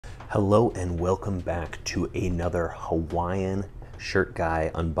Hello and welcome back to another Hawaiian Shirt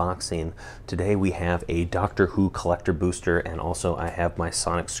Guy unboxing. Today we have a Doctor Who collector booster, and also I have my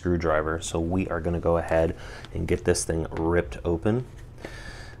sonic screwdriver. So we are going to go ahead and get this thing ripped open.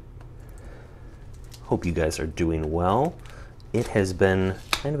 Hope you guys are doing well. It has been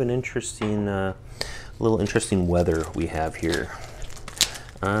kind of an interesting, little interesting weather we have here.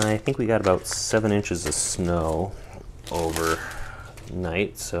 I think we got about 7 inches of snow overnight,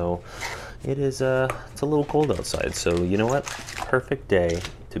 so it's a little cold outside. So you know what? Perfect day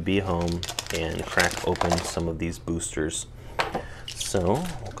to be home and crack open some of these boosters. So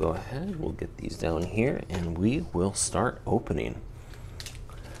we'll go ahead, we'll get these down here, and we will start opening.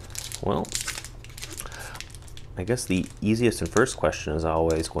 Well, I guess the easiest and first question is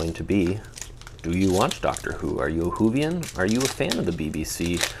always going to be, do you watch Doctor Who? Are you a Whovian? Are you a fan of the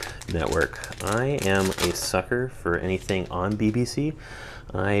BBC network? I am a sucker for anything on BBC.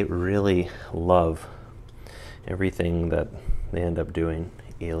 I really love everything that they end up doing.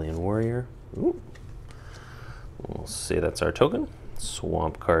 Alien Warrior. Ooh. We'll say that's our token.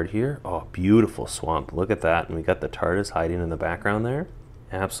 Swamp card here. Oh, beautiful swamp. Look at that. And we got the TARDIS hiding in the background there.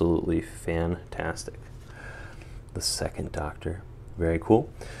 Absolutely fantastic. The second Doctor. Very cool.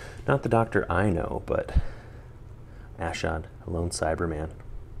 Not the Doctor I know, but Ashad, Lone Cyberman.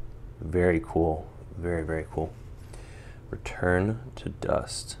 Very cool. Very, very cool. Return to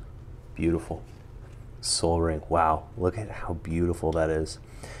Dust. Beautiful. Sol Ring. Wow, look at how beautiful that is.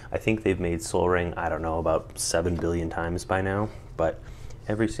 I think they've made Sol Ring, I don't know, about 7 billion times by now, but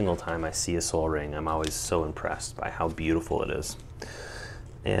every single time I see a Sol Ring, I'm always so impressed by how beautiful it is.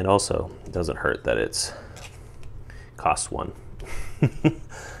 And also, it doesn't hurt that it's cost 1.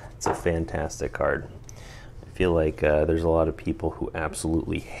 It's a fantastic card. I feel like there's a lot of people who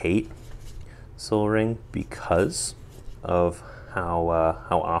absolutely hate Sol Ring because of how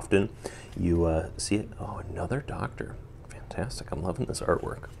often you see it. Oh, another Doctor. Fantastic. I'm loving this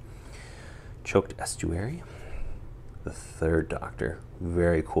artwork. Choked Estuary. The third Doctor.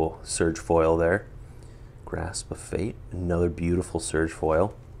 Very cool. Surge foil there. Grasp of Fate. Another beautiful surge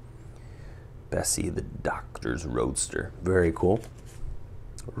foil. Bessie, the Doctor's Roadster. Very cool.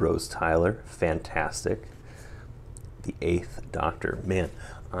 Rose Tyler, fantastic. The 8th Doctor. Man,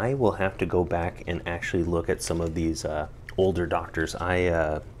 I will have to go back and actually look at some of these older Doctors.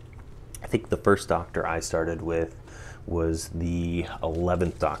 I think the first Doctor I started with was the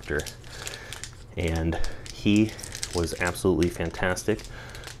 11th Doctor, and he was absolutely fantastic.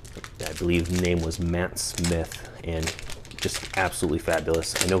 I believe his name was Matt Smith, and just absolutely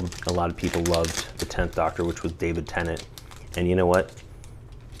fabulous. I know a lot of people loved the 10th Doctor, which was David Tennant, and you know what?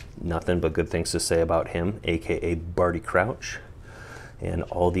 Nothing but good things to say about him, aka Barty Crouch, and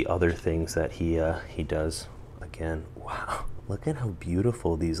all the other things that he does. Again, wow, look at how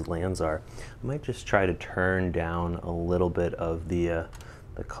beautiful these lands are. I might just try to turn down a little bit of the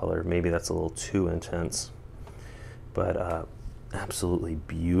color. Maybe that's a little too intense, but absolutely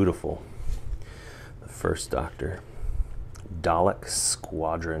beautiful. The first Doctor. Dalek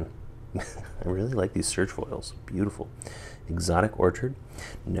Squadron. I really like these search foils. Beautiful. Exotic Orchard.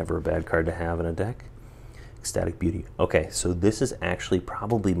 Never a bad card to have in a deck. Ecstatic Beauty. Okay, so this is actually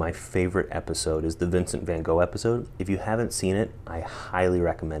probably my favorite episode, is the Vincent van Gogh episode. If you haven't seen it, I highly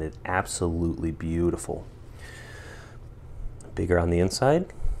recommend it. Absolutely beautiful. Bigger on the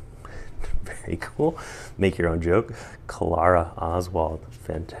inside. Very cool. Make your own joke. Clara Oswald.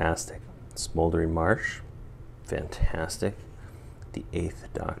 Fantastic. Smoldering Marsh. Fantastic. The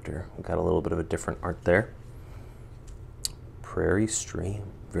 8th Doctor. We got a little bit of a different art there. Prairie Stream.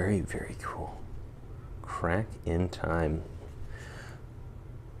 Very, very cool. Crack in Time.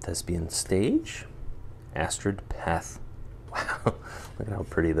 Thespian Stage. Astrid Peth. Wow, look at how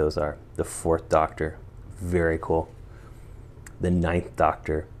pretty those are. The 4th Doctor. Very cool. The 9th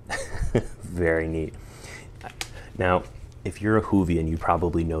Doctor. Very neat. Now, if you're a Whovian, you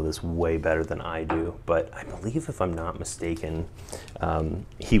probably know this way better than I do, but I believe, if I'm not mistaken,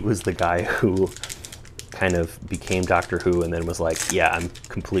 he was the guy who kind of became Doctor Who and then was like, yeah, I'm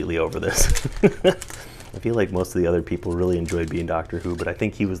completely over this. I feel like most of the other people really enjoyed being Doctor Who, but I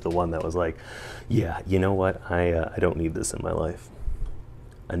think he was the one that was like, yeah, you know what, I don't need this in my life.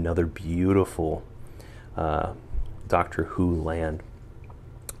 Another beautiful Doctor Who land.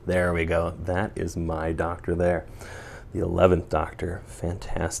 There we go. That is my Doctor there. The 11th Doctor,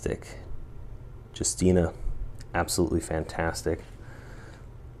 fantastic. Justina, absolutely fantastic.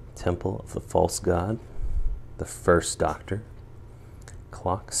 Temple of the False God. The 1st Doctor.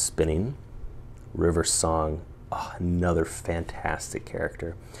 Clock Spinning. River Song, oh, another fantastic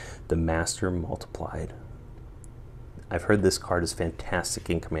character. The Master Multiplied. I've heard this card is fantastic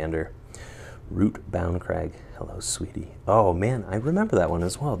in Commander. Root Bound Crag. Hello, sweetie. Oh man, I remember that one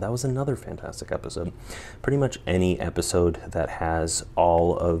as well. That was another fantastic episode. Pretty much any episode that has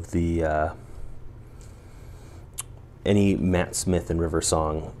all of the any Matt Smith and River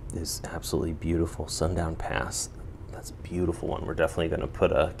song is absolutely beautiful. Sundown Pass. That's a beautiful one. We're definitely going to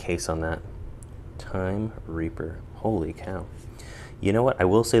put a case on that. Time Reaper. Holy cow. You know what? I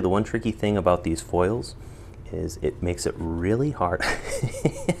will say the one tricky thing about these foils is it makes it really hard.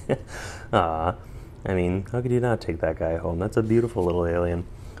 I mean, how could you not take that guy home? That's a beautiful little alien.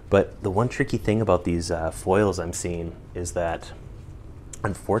 But the one tricky thing about these foils I'm seeing is that,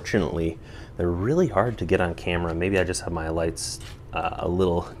 unfortunately, they're really hard to get on camera. Maybe I just have my lights a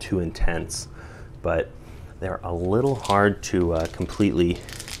little too intense, but they're a little hard to completely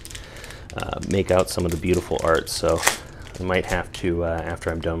make out some of the beautiful art. So I might have to, after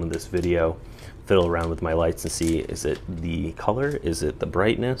I'm done with this video, fiddle around with my lights and see, is it the color? Is it the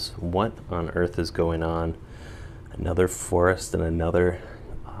brightness? What on earth is going on? Another forest and another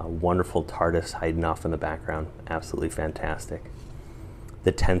wonderful TARDIS hiding off in the background. Absolutely fantastic.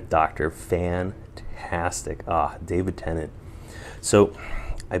 The 10th Doctor, fantastic. David Tennant. So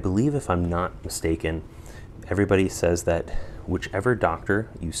I believe, if I'm not mistaken, everybody says that whichever Doctor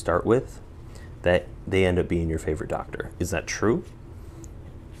you start with, that they end up being your favorite Doctor. Is that true?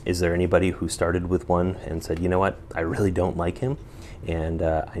 Is there anybody who started with one and said, you know what, I really don't like him, and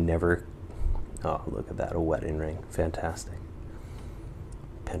I never... Oh, look at that, a wedding ring. Fantastic.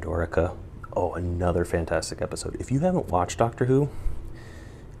 Pandorica. Oh, another fantastic episode. If you haven't watched Doctor Who,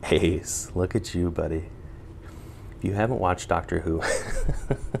 Ace, look at you, buddy. If you haven't watched Doctor Who,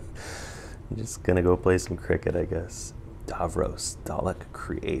 I'm just gonna go play some cricket, I guess. Davros, Dalek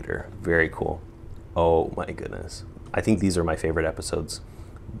Creator. Very cool. Oh my goodness. I think these are my favorite episodes.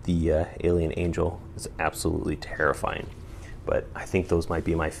 The Alien Angel is absolutely terrifying, but I think those might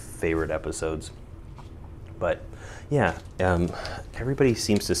be my favorite episodes. But yeah, everybody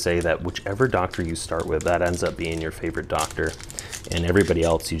seems to say that whichever Doctor you start with, that ends up being your favorite Doctor, and everybody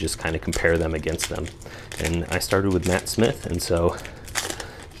else, you just kind of compare them against them. And I started with Matt Smith, and so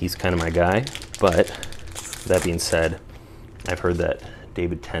he's kind of my guy. But that being said, I've heard that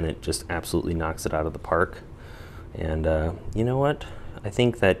David Tennant just absolutely knocks it out of the park. And you know what? I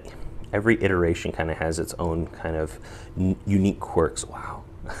think that every iteration kind of has its own kind of unique quirks. Wow.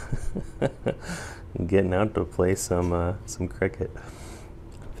 Getting out to play some cricket.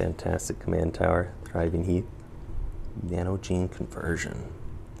 Fantastic Command Tower. Thriving Heath. Nanogene Conversion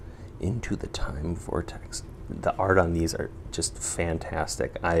into the Time Vortex. The art on these are just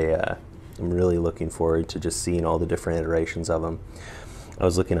fantastic. I'm really looking forward to just seeing all the different iterations of them. I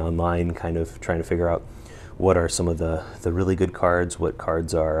was looking online, kind of trying to figure out what are some of the really good cards, what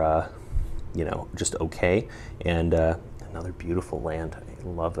cards are, you know, just okay. And another beautiful land. I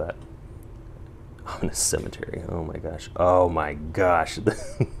love that. Ominous Cemetery. Oh my gosh. Oh my gosh.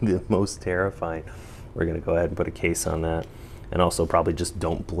 The most terrifying. We're going to go ahead and put a case on that. And also probably just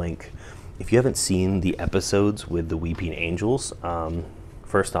don't blink. If you haven't seen the episodes with the Weeping Angels,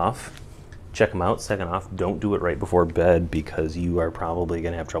 first off, check them out. Second off, don't do it right before bed, because you are probably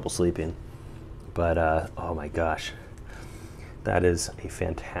going to have trouble sleeping. But, oh my gosh, that is a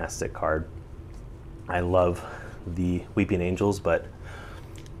fantastic card. I love the Weeping Angels, but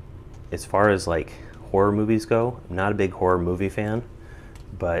as far as like horror movies go, I'm not a big horror movie fan,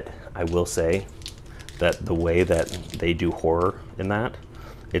 but I will say that the way that they do horror in that,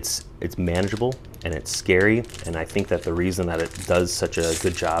 it's manageable and it's scary. And I think that the reason that it does such a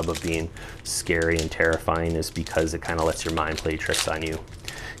good job of being scary and terrifying is because it kind of lets your mind play tricks on you,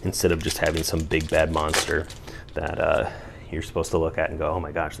 instead of just having some big bad monster that you're supposed to look at and go, oh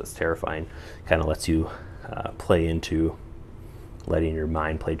my gosh, that's terrifying. Kind of lets you play into letting your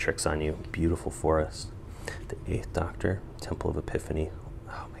mind play tricks on you. Beautiful forest. The 8th Doctor, Temple of Epiphany.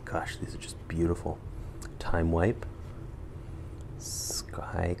 Oh my gosh, these are just beautiful. Time Wipe.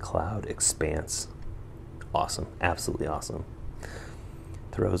 Sky Cloud Expanse. Awesome, absolutely awesome.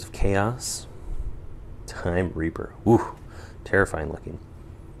 Throes of Chaos. Time Reaper. Ooh, terrifying looking.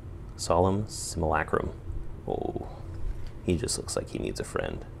 Solemn Simulacrum. Oh, he just looks like he needs a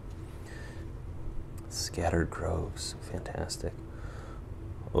friend. Scattered Groves. Fantastic.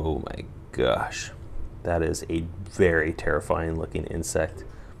 Oh my gosh. That is a very terrifying looking insect.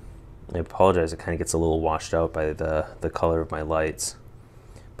 I apologize, it kind of gets a little washed out by the color of my lights.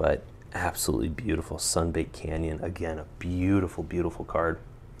 But absolutely beautiful. Sunbaked Canyon. Again, a beautiful, beautiful card.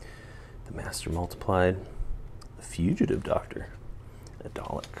 The Master Multiplied. The Fugitive Doctor. A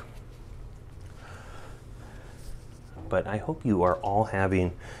Dalek. but I hope you are all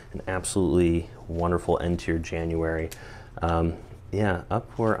having an absolutely wonderful end to your January. Yeah, up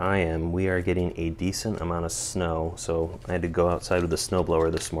where I am, we are getting a decent amount of snow, so I had to go outside with a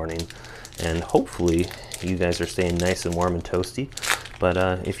snowblower this morning, and hopefully you guys are staying nice and warm and toasty. But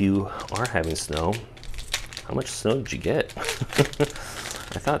if you are having snow, how much snow did you get?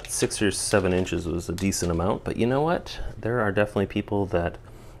 I thought 6 or 7 inches was a decent amount, but you know what? There are definitely people that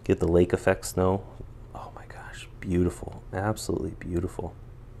get the lake effect snow. Oh my gosh, beautiful, absolutely beautiful.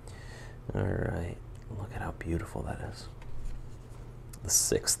 All right, look at how beautiful that is. The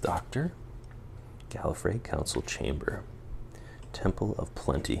 6th Doctor, Gallifrey Council Chamber, Temple of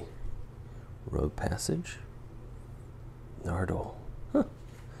Plenty, Road Passage, Nardole. Huh.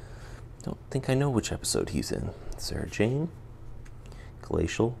 Don't think I know which episode he's in. Sarah Jane,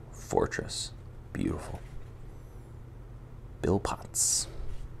 Glacial Fortress, beautiful. Bill Potts,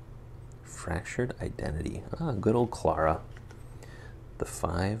 Fractured Identity. Ah, good old Clara. The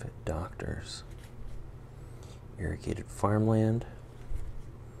 5 Doctors, Irrigated Farmland.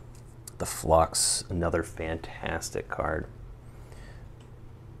 The Flux, another fantastic card.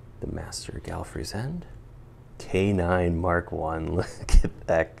 The Master of Gallifrey's End. K9 Mark 1, look at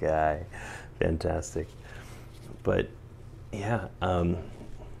that guy. Fantastic. But yeah, I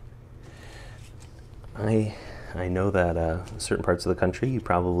know that certain parts of the country you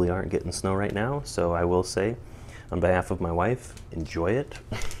probably aren't getting snow right now, so I will say, on behalf of my wife, enjoy it.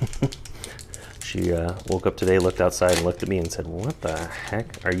 She woke up today, looked outside, and looked at me and said, "What the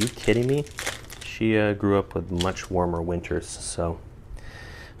heck? Are you kidding me?" She grew up with much warmer winters, so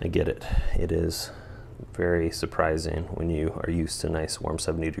I get it. It is very surprising when you are used to nice, warm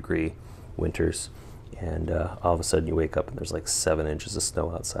 70-degree winters, and all of a sudden you wake up and there's like 7 inches of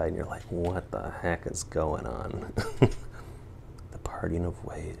snow outside, and you're like, "What the heck is going on?" The Parting of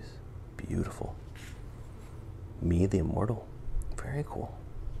Ways, beautiful. Me, the Immortal, very cool.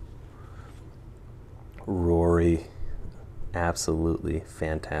 Rory, absolutely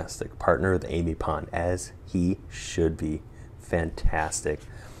fantastic. Partner with Amy Pond, as he should be. Fantastic.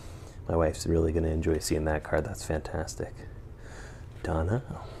 My wife's really going to enjoy seeing that card. That's fantastic. Donna,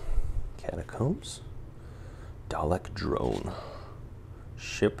 Catacombs, Dalek Drone,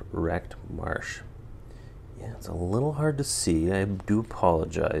 Shipwrecked Marsh. Yeah, it's a little hard to see. I do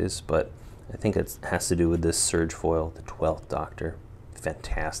apologize, but I think it has to do with this Surge foil, the 12th Doctor.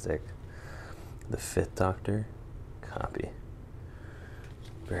 Fantastic. The 5th Doctor, copy.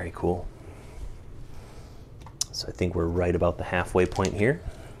 Very cool. So I think we're right about the halfway point here.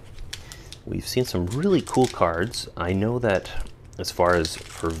 We've seen some really cool cards. I know that as far as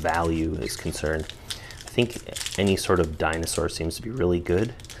for value is concerned, I think any sort of dinosaur seems to be really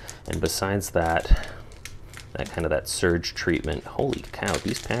good. And besides that, that Surge treatment, holy cow,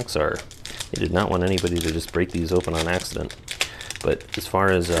 these packs are, they did not want anybody to just break these open on accident. But as far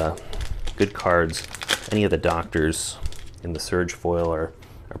as good cards, any of the Doctors in the Surge foil are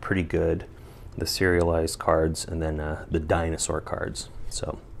pretty good. The serialized cards, and then the dinosaur cards.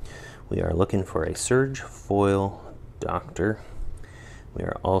 So we are looking for a Surge foil Doctor. We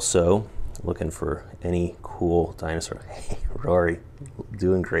are also looking for any cool dinosaur. Hey, Rory,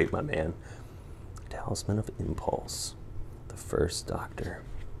 doing great, my man. Talisman of Impulse, the 1st Doctor,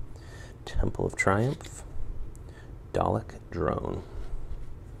 Temple of Triumph, Dalek Drone,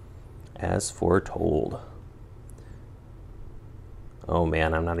 As Foretold. Oh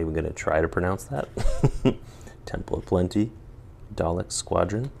man, I'm not even going to try to pronounce that. Temple of Plenty, Dalek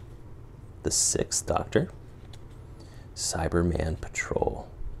Squadron, the 6th Doctor, Cyberman Patrol.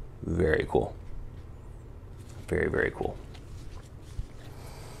 Very cool. Very, very cool.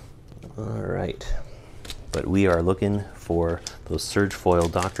 All right. But we are looking for those Surge foil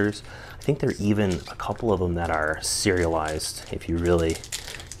Doctors. I think there are even a couple of them that are serialized if you really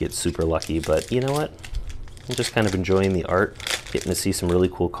get super lucky. But you know what? I'm just kind of enjoying the art, getting to see some really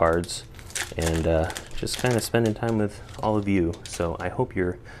cool cards, and just kind of spending time with all of you. So I hope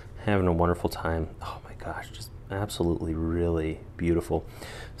you're having a wonderful time. Oh my gosh, just absolutely really beautiful.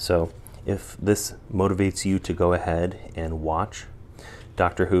 So if this motivates you to go ahead and watch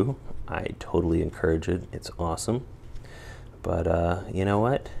Doctor Who, I totally encourage it. It's awesome. But you know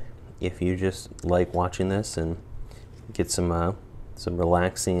what? If you just like watching this and get some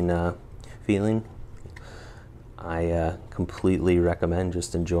relaxing feeling, I completely recommend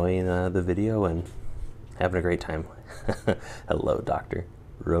just enjoying the video and having a great time. Hello, Doctor.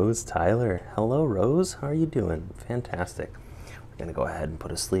 Rose Tyler. Hello, Rose. How are you doing? Fantastic. We're going to go ahead and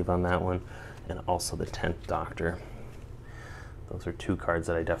put a sleeve on that one, and also the 10th Doctor. Those are 2 cards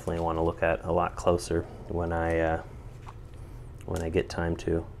that I definitely want to look at a lot closer when I get time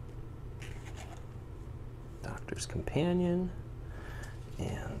to. Doctor Doctor's Companion,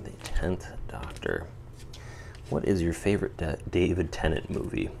 and the 10th Doctor. What is your favorite David Tennant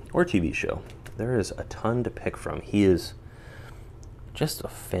movie or TV show? There is a ton to pick from. He is just a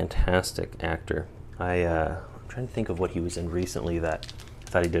fantastic actor. I'm trying to think of what he was in recently that I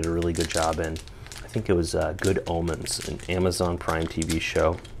thought he did a really good job in. I think it was Good Omens, an Amazon Prime TV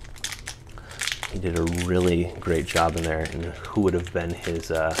show. He did a really great job in there, and who would have been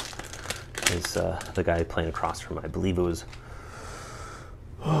the guy playing across from him? I believe it was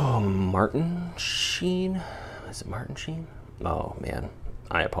Martin Sheen. Is it Martin Sheen? Oh man,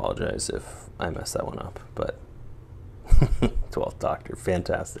 I apologize if I messed that one up, but 12th Doctor,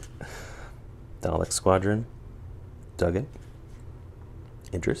 fantastic. Dalek Squadron, Duggan,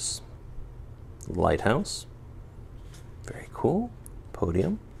 Idris, Lighthouse, very cool.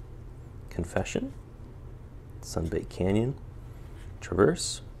 Podium, Confession, Sunbaked Canyon,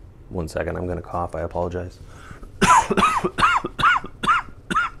 Traverse. One second, I'm gonna cough, I apologize.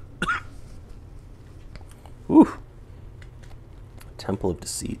 Whew. Temple of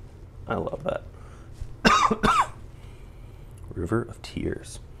Deceit, I love that. River of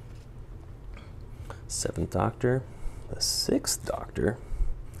Tears, 7th Doctor, the 6th Doctor,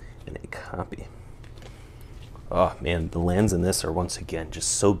 and a copy. Oh man, the lands in this are once again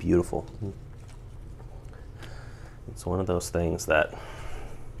just so beautiful. It's one of those things that,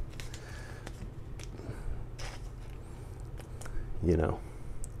 you know,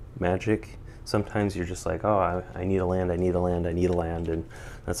 Magic, sometimes you're just like, oh, I need a land, I need a land, I need a land, and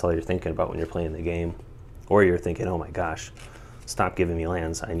that's all you're thinking about when you're playing the game. Or you're thinking, oh my gosh, stop giving me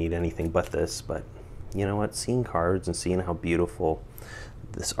lands, I need anything but this. But you know what, seeing cards and seeing how beautiful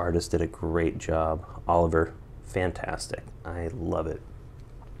this artist did a great job. Oliver, fantastic, I love it.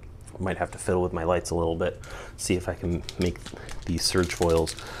 Might have to fiddle with my lights a little bit, see if I can make these surge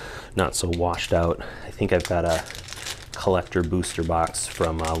foils not so washed out. I think I've got a collector booster box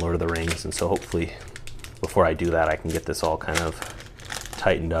from Lord of the Rings, and so hopefully before I do that I can get this all kind of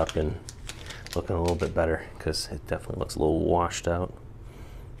tightened up and looking a little bit better, because it definitely looks a little washed out.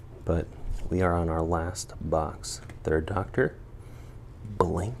 But we are on our last box. 3rd Doctor,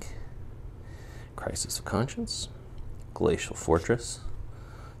 Blink, Crisis of Conscience, Glacial Fortress,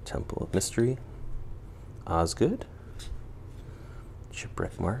 Temple of Mystery, Osgood,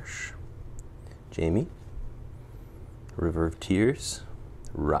 Shipwreck Marsh, Jamie, River of Tears,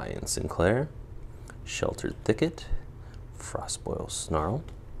 Ryan Sinclair, Sheltered Thicket, Frostboil Snarl,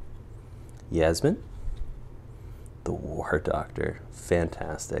 Yasmin, the War Doctor,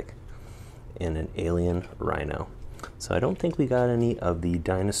 fantastic, and an Alien Rhino. So I don't think we got any of the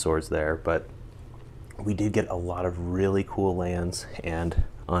dinosaurs there, but we did get a lot of really cool lands, and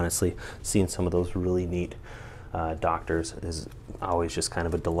honestly, seeing some of those really neat doctors is always just kind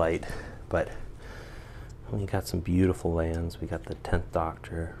of a delight. But we got some beautiful lands. We got the 10th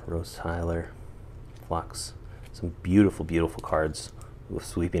Doctor, Rose Tyler, Flux, some beautiful, beautiful cards with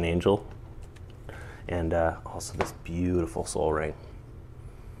Sweeping Angel, and also this beautiful Soul Ring.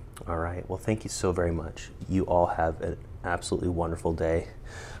 All right, well, thank you so very much. You all have an absolutely wonderful day.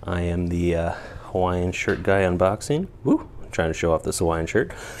 I am the Hawaiian shirt guy unboxing. Woo! I'm trying to show off this Hawaiian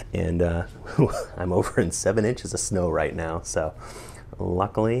shirt, and I'm over in 7 inches of snow right now, so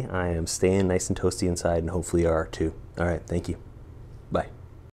luckily I am staying nice and toasty inside, and hopefully you are too. All right, thank you.